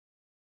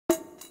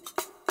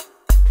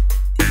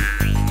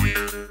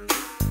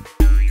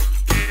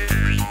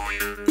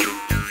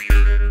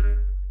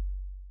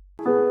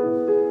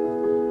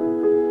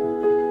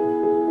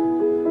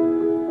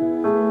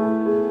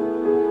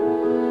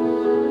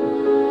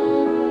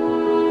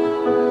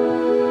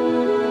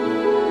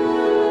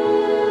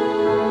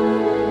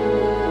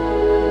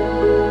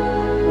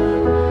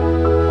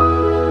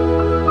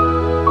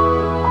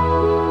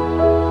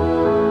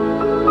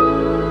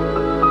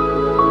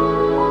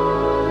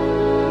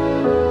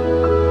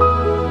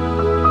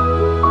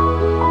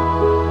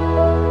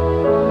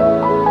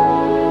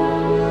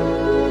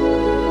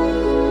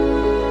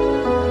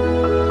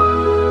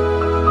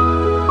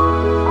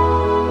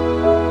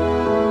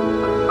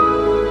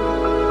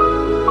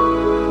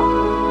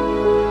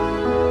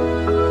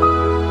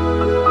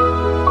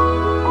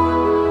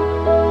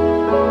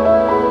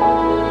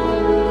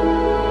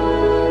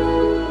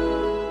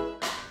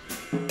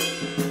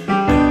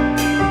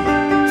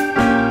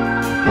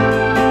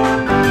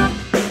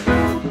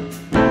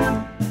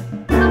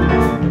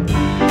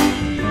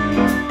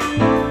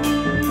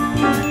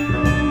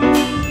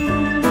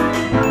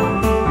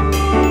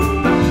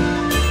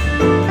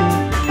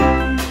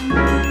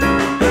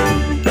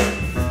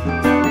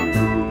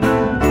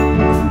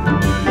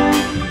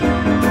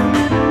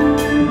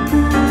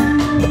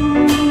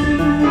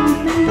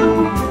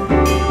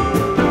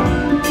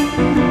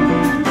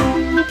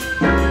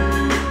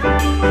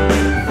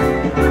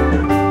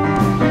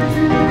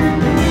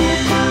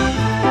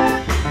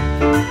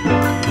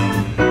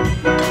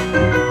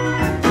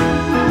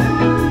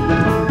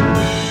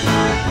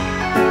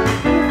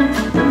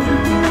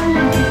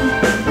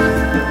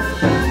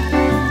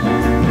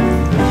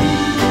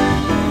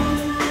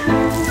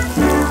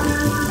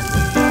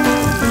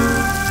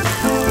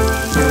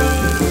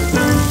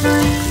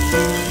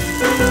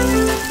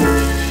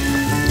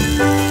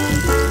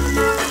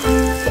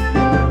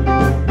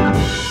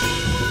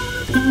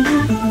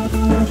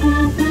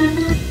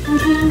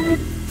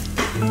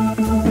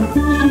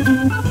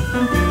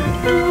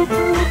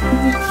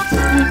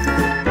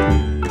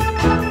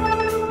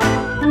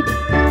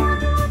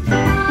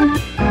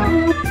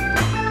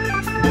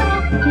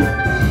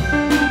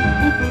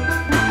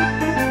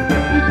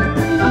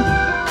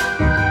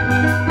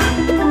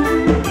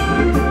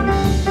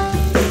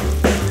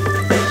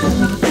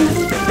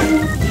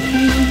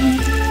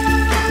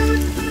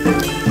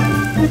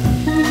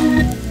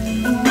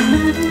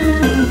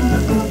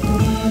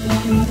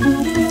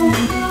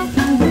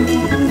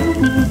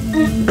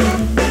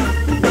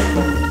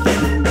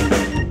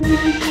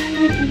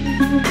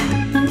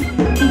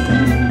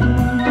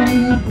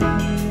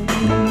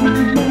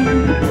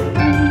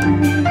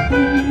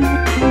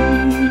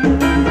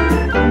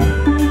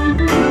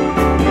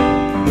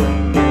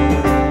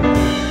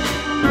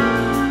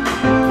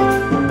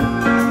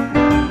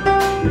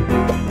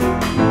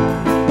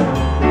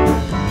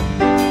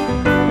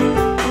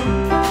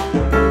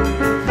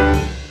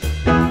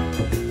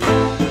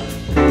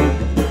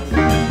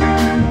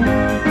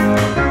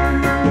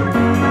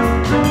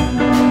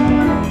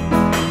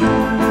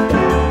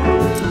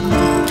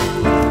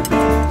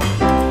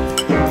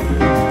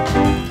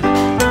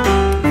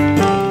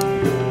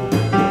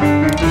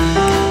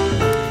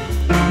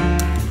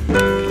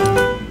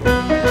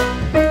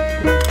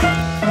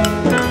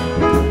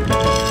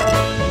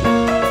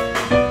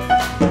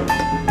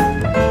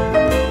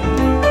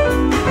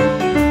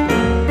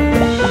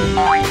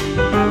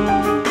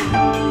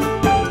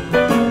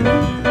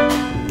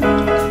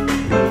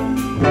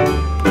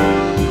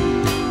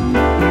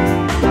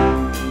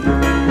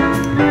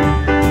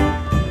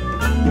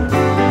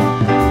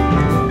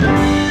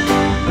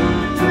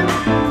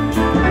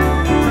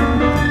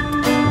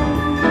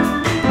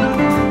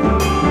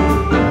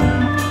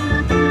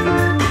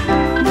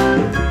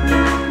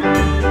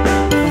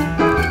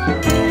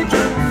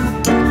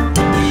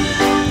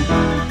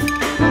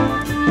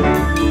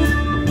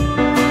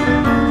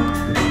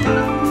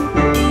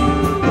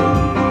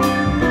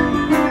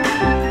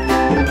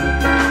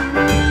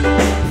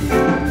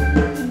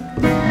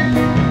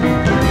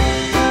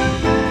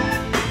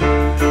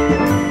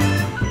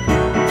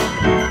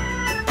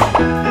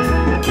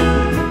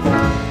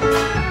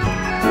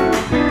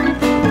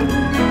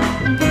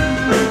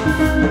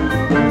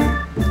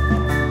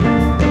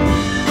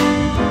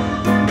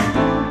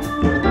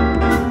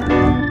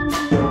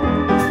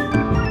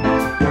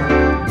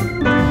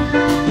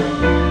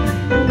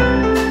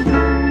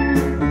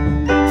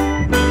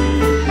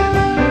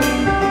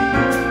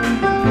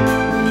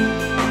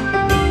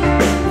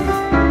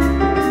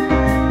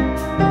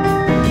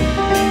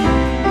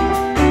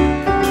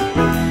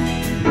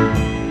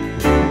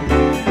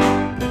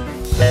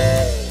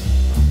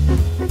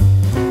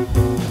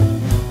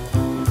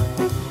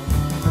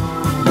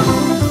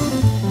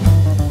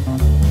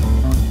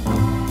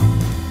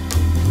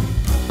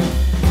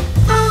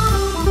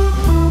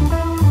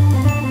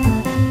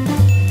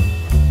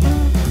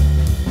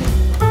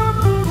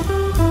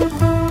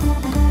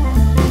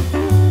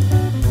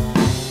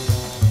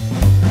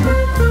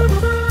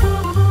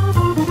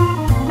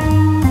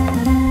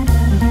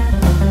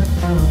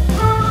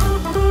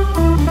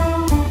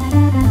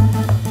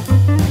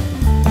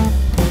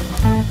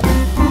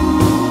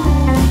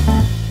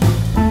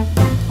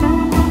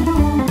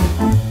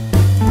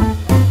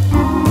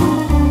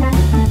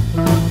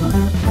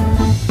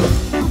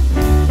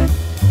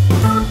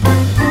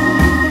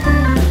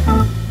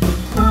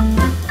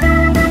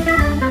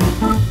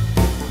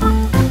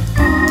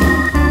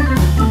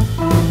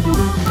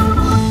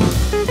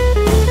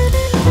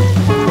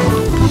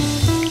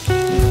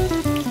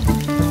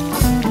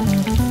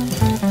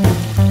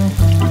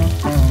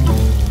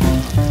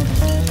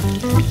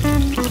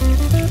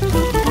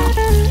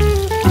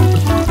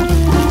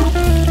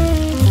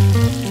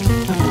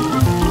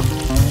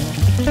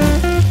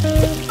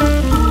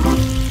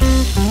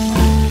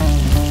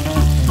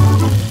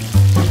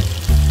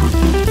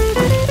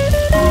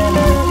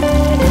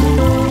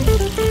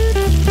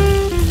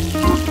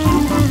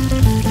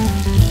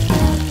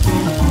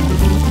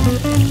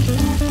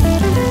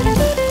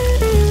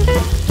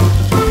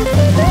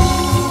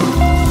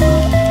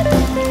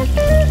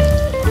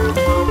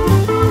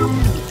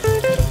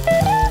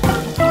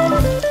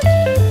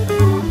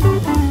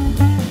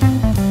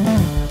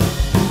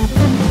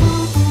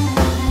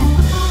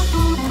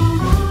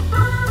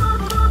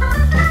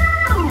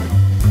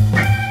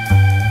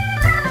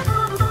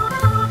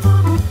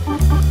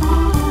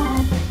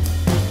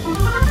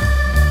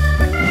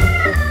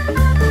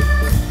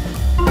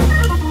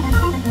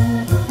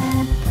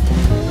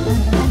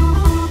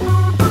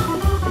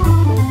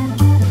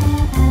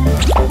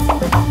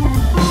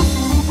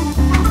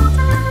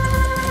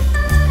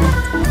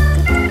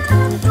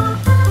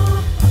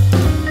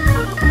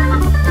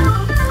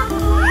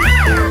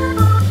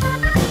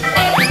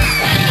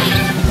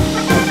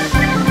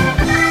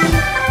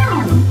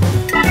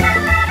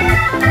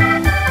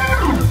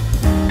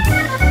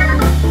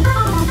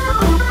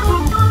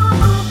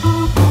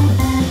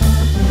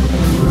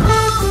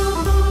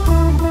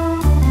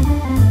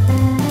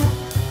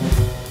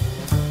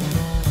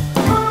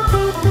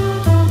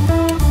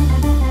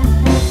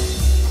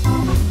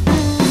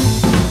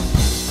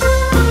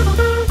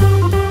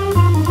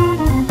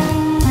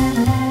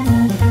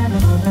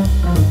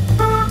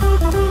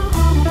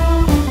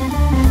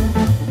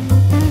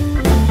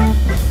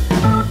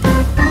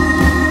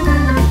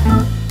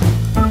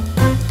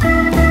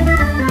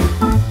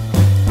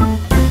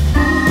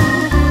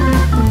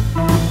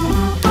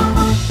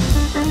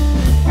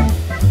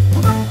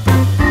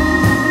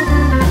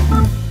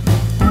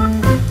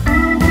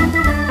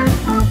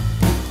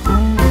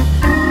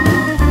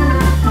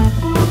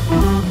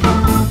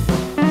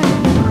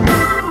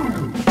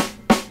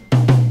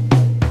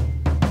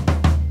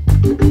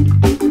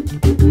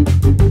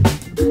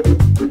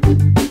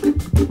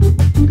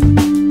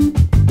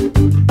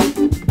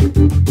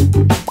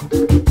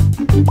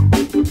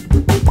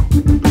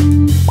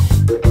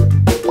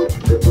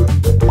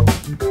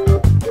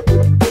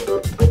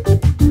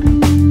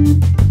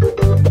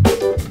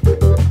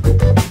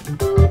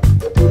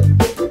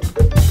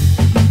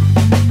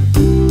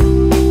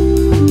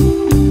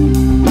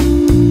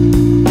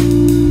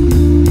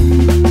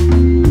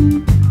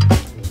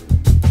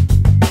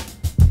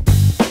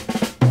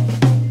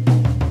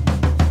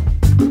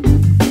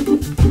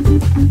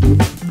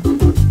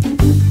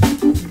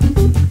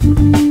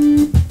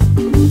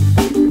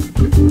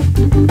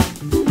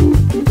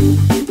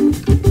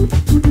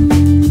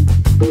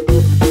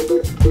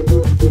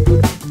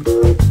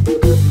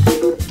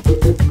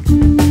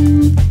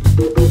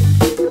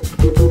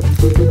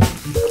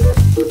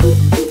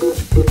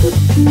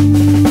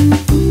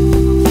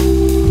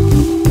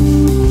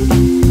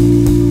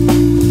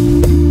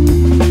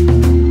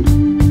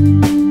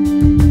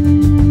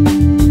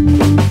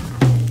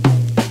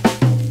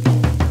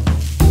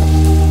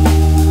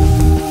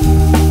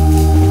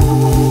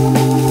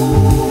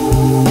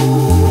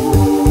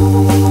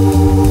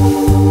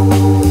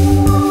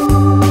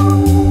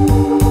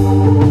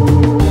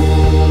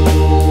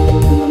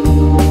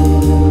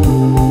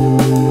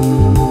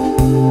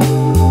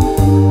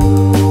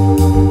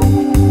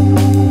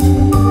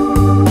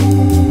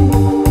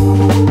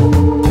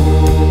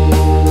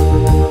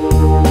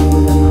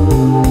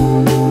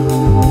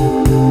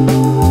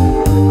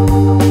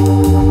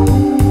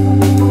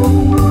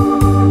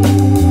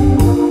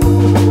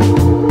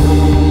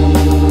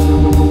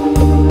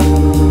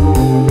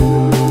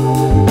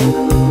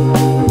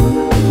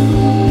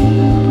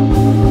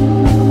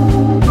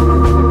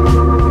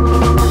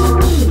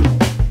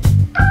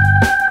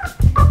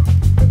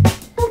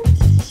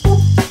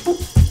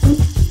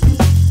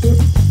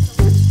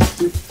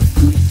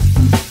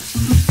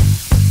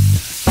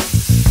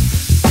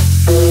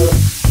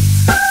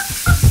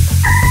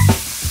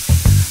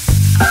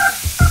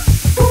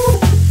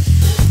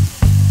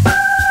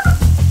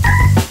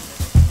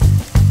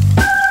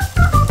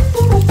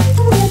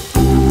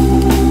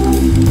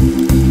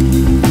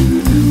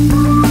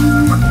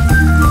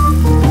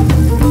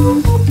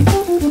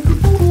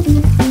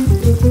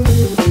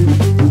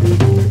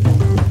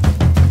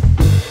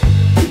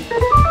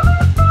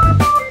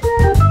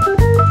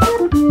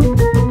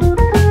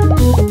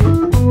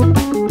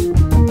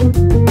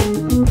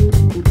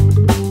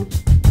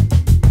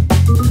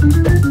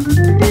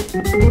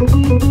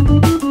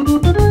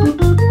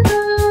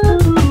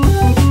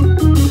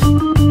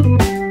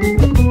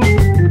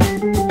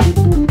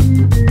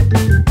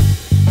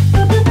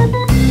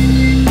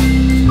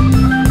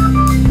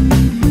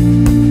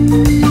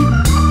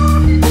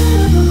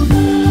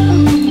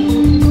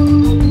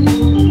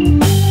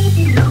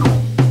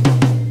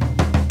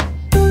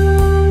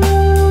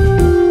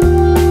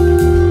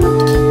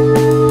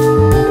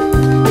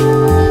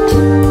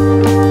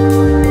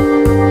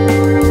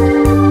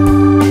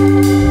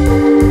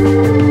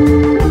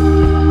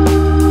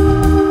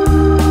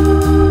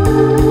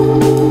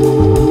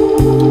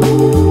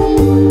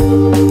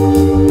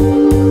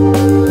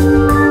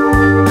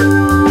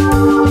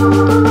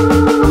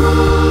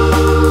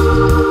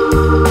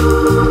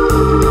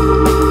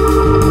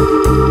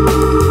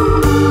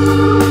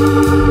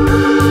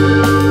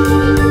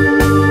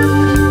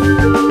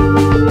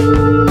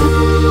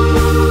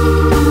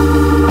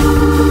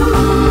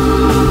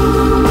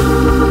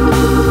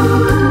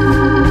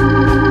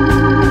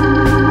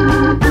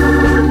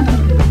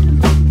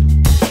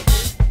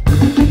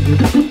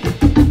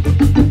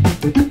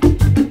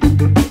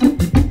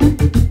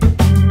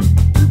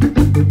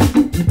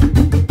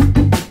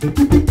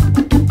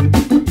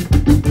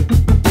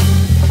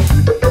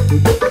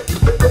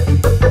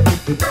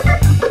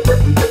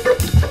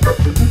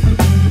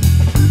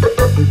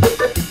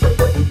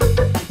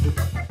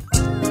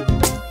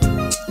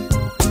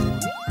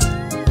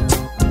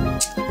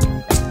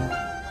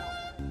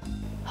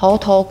猴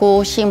头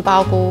菇、杏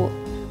鲍菇，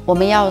我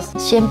们要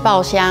先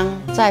爆香，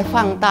再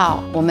放到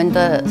我们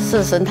的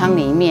四神汤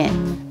里面。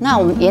那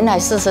我们原来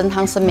四神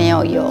汤是没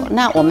有油，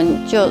那我们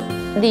就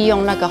利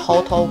用那个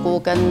猴头菇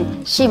跟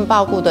杏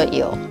鲍菇的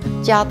油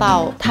加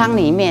到汤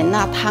里面，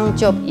那汤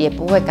就也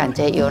不会感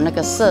觉有那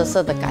个涩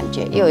涩的感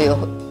觉，又有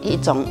一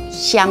种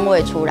香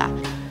味出来。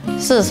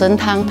四神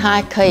汤它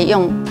可以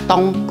用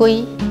当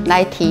归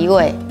来提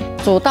味，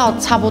煮到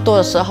差不多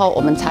的时候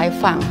我们才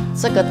放，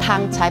这个汤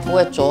才不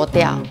会浊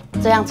掉，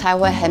这样才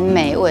会很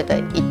美味的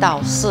一道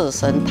四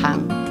神汤。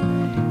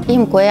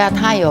因为啊，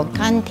它有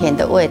甘甜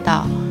的味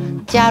道。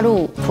加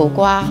入苦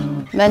瓜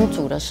焖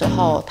煮的时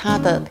候，它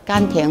的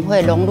甘甜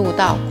会融入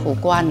到苦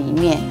瓜里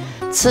面，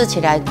吃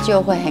起来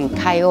就会很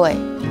开胃。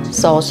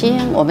首先，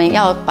我们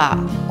要把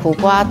苦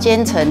瓜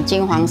煎成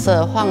金黄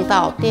色，放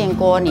到电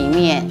锅里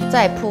面，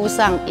再铺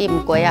上硬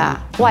龟啊，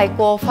外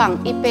锅放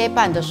1杯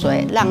半的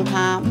水，让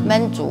它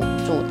焖煮，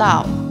煮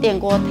到电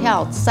锅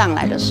跳上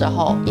来的时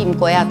候，硬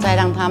龟啊再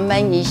让它焖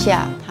一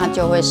下，它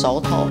就会熟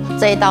透，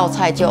这一道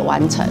菜就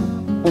完成。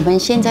我们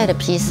现在的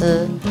皮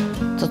丝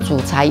的主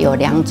材有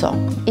2种，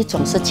一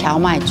种是荞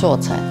麦做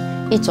成，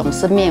一种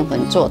是面粉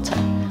做成。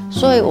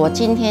所以我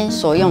今天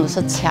所用的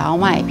是荞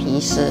麦皮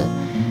丝，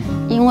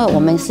因为我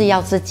们是要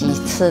自己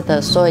吃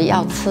的，所以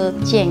要吃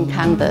健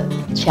康的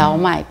荞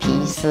麦皮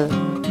丝。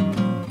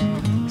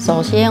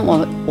首先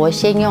我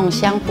先用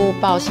香菇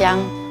爆香，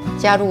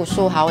加入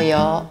素蚝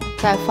油，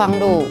再放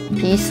入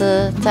皮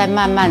丝，再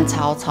慢慢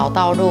炒，炒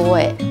到入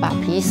味。把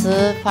皮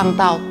丝放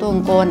到炖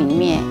锅里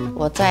面，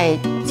我再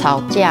炒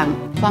酱，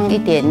放一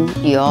点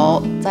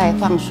油，再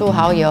放素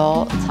蚝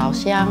油，炒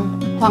香，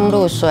放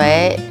入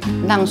水，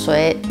让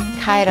水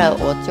开了，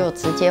我就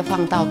直接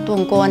放到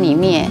炖锅里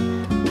面，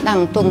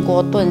让炖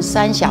锅炖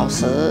3小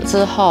时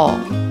之后，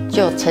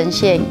就呈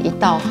现一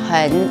道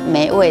很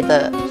美味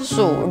的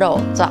素肉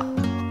燥。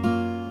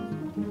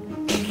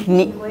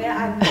你我要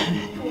按铺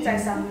在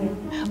上面，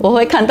我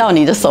会看到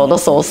你的手的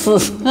手势。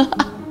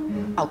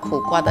好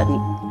苦瓜的你，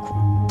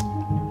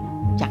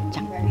讲，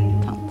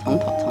从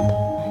头，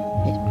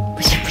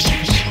不行，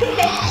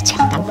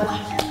讲得不好。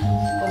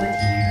我们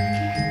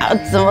啊，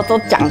怎么都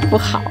讲不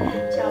好。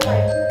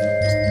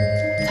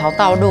炒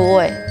到入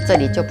味，这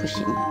里就不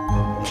行了，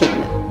停了。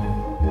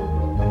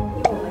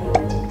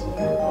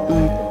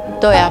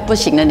对啊，不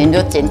行了，你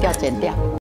就剪掉。